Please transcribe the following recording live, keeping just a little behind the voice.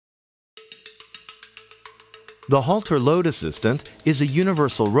The HALTER LoadAssistant is a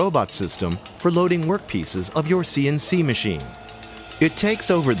universal robot system for loading workpieces of your CNC machine. It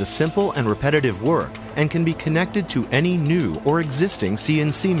takes over the simple and repetitive work and can be connected to any new or existing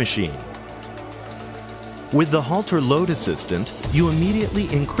CNC machine. With the HALTER LoadAssistant, you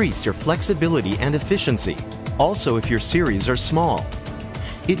immediately increase your flexibility and efficiency, also if your series are small.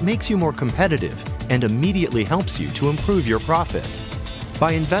 It makes you more competitive and immediately helps you to improve your profit.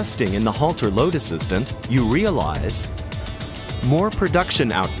 By investing in the HALTER LoadAssistant, you realize more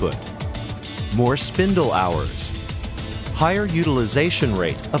production output, more spindle hours, higher utilization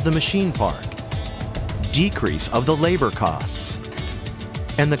rate of the machine park, decrease of the labor costs,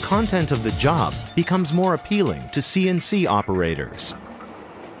 and the content of the job becomes more appealing to CNC operators.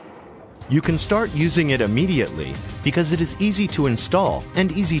 You can start using it immediately because it is easy to install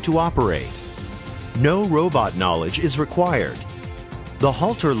and easy to operate. No robot knowledge is required. The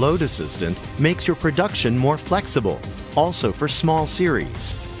HALTER LoadAssistant makes your production more flexible, also for small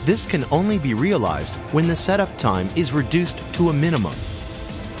series. This can only be realized when the setup time is reduced to a minimum.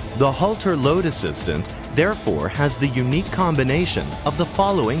 The HALTER LoadAssistant therefore has the unique combination of the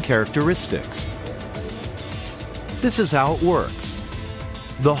following characteristics. This is how it works.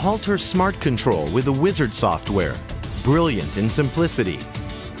 The HALTER Smart Control with the Wizard software, brilliant in simplicity.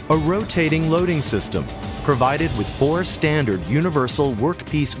 A rotating loading system, provided with 4 standard universal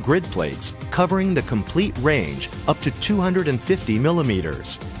workpiece grid plates covering the complete range up to 250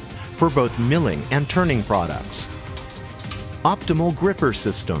 millimeters for both milling and turning products. Optimal gripper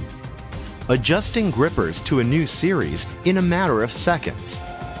system, adjusting grippers to a new series in a matter of seconds.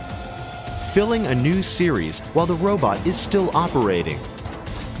 Filling a new series while the robot is still operating.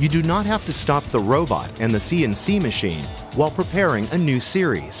 You do not have to stop the robot and the CNC machine while preparing a new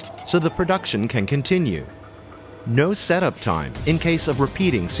series, so the production can continue. No setup time in case of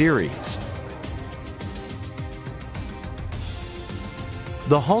repeating series.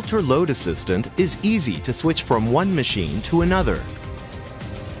 The HALTER LoadAssistant is easy to switch from one machine to another.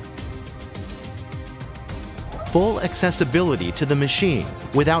 Full accessibility to the machine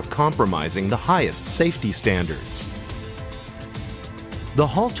without compromising the highest safety standards. The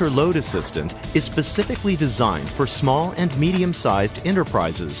HALTER LoadAssistant is specifically designed for small and medium-sized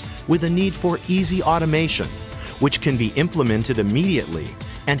enterprises with a need for easy automation, which can be implemented immediately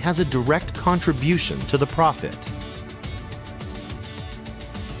and has a direct contribution to the profit.